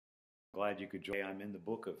Glad you could join. I'm in the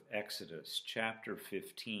book of Exodus, chapter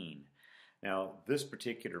 15. Now, this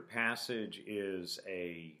particular passage is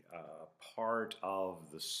a part of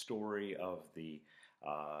the story of the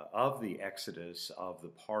Exodus, of the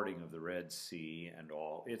parting of the Red Sea and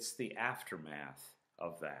all. It's the aftermath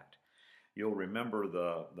of that. You'll remember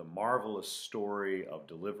the marvelous story of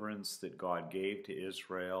deliverance that God gave to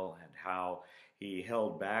Israel and how he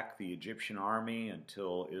held back the Egyptian army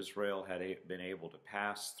until Israel had been able to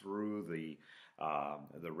pass through the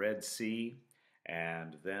Red Sea.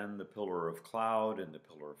 And then the pillar of cloud and the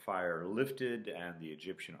pillar of fire lifted, and the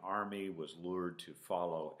Egyptian army was lured to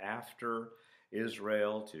follow after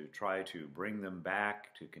Israel to try to bring them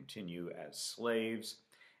back to continue as slaves.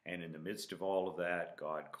 And in the midst of all of that,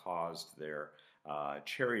 God caused their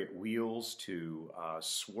chariot wheels to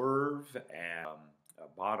swerve at the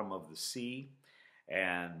bottom of the sea.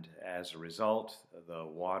 And as a result, the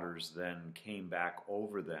waters then came back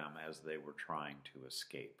over them as they were trying to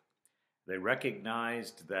escape. They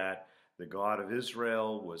recognized that the God of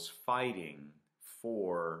Israel was fighting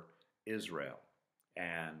for Israel.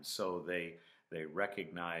 And so they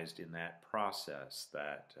recognized in that process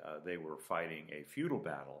that they were fighting a futile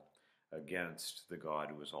battle against the God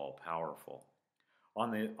who was all-powerful.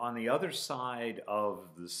 On the other side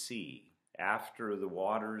of the sea, after the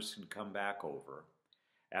waters had come back over,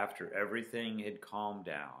 after everything had calmed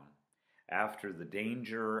down, after the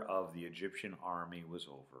danger of the Egyptian army was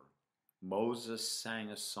over, Moses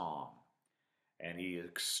sang a song, and he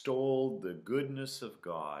extolled the goodness of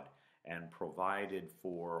God and provided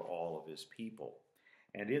for all of his people.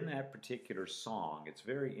 And in that particular song, it's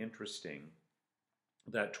very interesting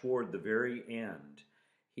that toward the very end,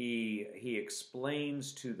 he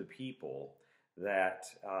explains to the people that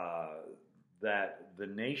that the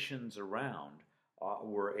nations around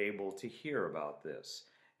were able to hear about this.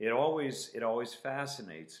 It always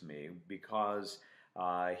fascinates me because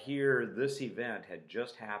here this event had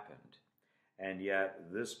just happened, and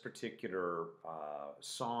yet this particular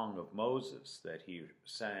song of Moses that he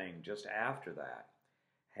sang just after that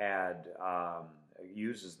had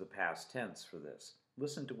uses the past tense for this.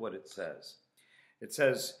 Listen to what it says. It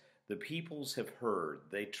says, "The peoples have heard,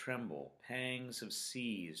 they tremble, pangs have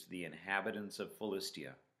seized the inhabitants of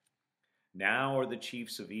Philistia. Now are the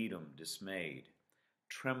chiefs of Edom dismayed.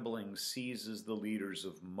 Trembling seizes the leaders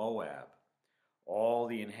of Moab. All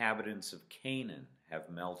the inhabitants of Canaan have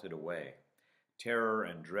melted away. Terror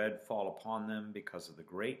and dread fall upon them because of the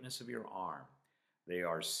greatness of your arm. They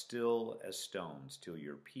are still as stones till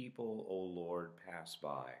your people, O Lord, pass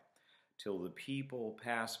by, till the people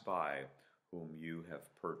pass by whom you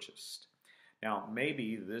have purchased." Now,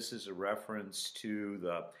 maybe this is a reference to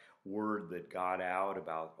the word that got out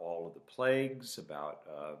about all of the plagues, about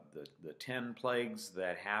the 10 plagues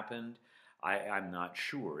that happened. I'm not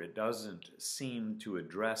sure. It doesn't seem to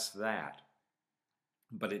address that,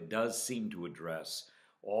 but it does seem to address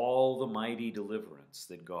all the mighty deliverance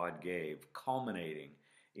that God gave, culminating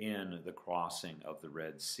in the crossing of the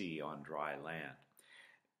Red Sea on dry land.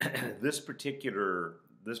 This particular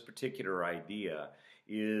idea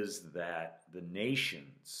is that the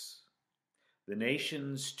nations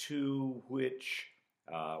to which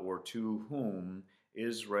or to whom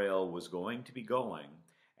Israel was going to be going,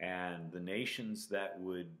 and the nations that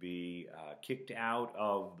would be kicked out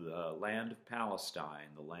of the land of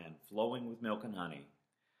Palestine, the land flowing with milk and honey,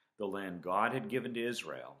 the land God had given to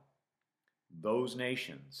Israel, those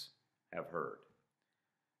nations have heard.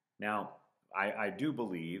 Now, I do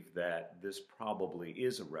believe that this probably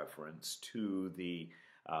is a reference to the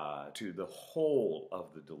whole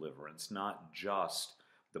of the deliverance, not just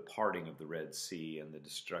the parting of the Red Sea and the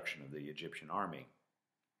destruction of the Egyptian army.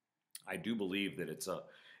 I do believe that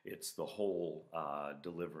it's the whole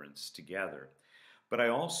deliverance together. But I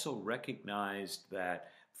also recognized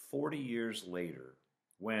that 40 years later,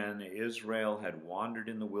 when Israel had wandered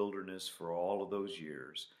in the wilderness for all of those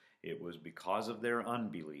years, it was because of their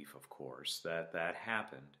unbelief, of course, that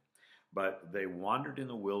happened. But they wandered in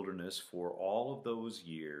the wilderness for all of those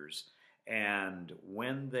years, and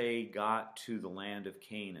when they got to the land of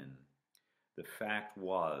Canaan, the fact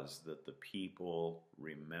was that the people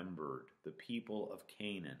of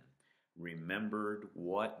Canaan remembered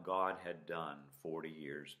what God had done 40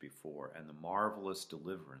 years before and the marvelous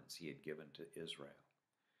deliverance he had given to Israel.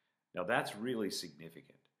 Now that's really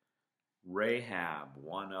significant. Rahab,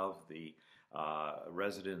 one of the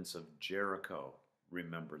residents of Jericho,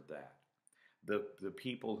 remembered that. The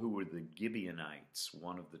people who were the Gibeonites,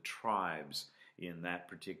 one of the tribes in that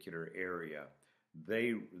particular area,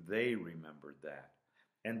 they remembered that.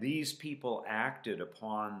 And these people acted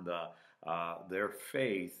upon their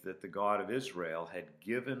faith that the God of Israel had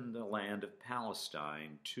given the land of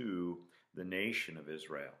Palestine to the nation of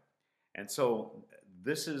Israel. And so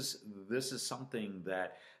this is something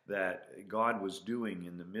that God was doing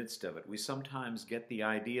in the midst of it. We sometimes get the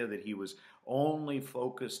idea that he was only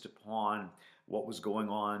focused upon what was going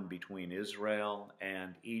on between Israel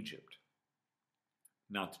and Egypt.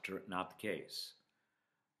 Not the case.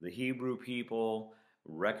 The Hebrew people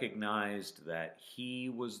recognized that he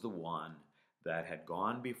was the one that had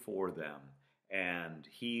gone before them, and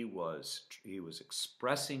he was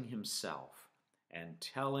expressing himself and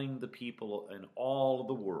telling the people in all of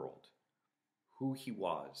the world who he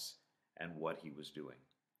was and what he was doing.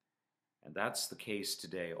 And that's the case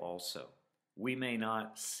today also. We may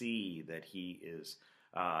not see that he is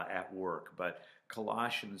at work, but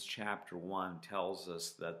Colossians chapter 1 tells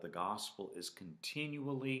us that the gospel is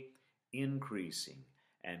continually increasing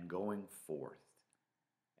and going forth.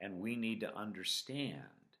 And we need to understand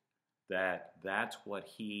that that's what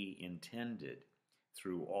he intended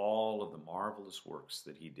through all of the marvelous works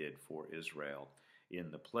that he did for Israel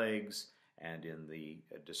in the plagues and in the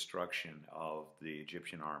destruction of the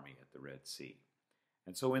Egyptian army at the Red Sea.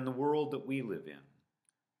 And so in the world that we live in,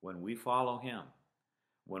 when we follow him,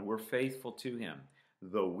 when we're faithful to him,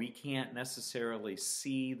 though we can't necessarily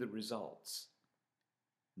see the results,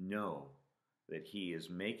 know that he is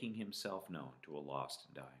making himself known to a lost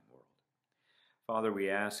and dying world. Father, we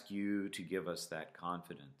ask you to give us that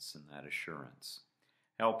confidence and that assurance.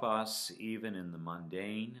 Help us even in the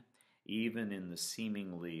mundane, even in the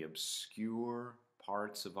seemingly obscure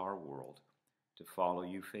parts of our world, to follow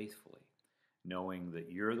you faithfully, knowing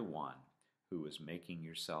that you're the one who is making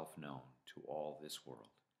yourself known to all this world.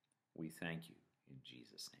 We thank you in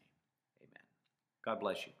Jesus' name. Amen. God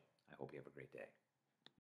bless you. I hope you have a great day.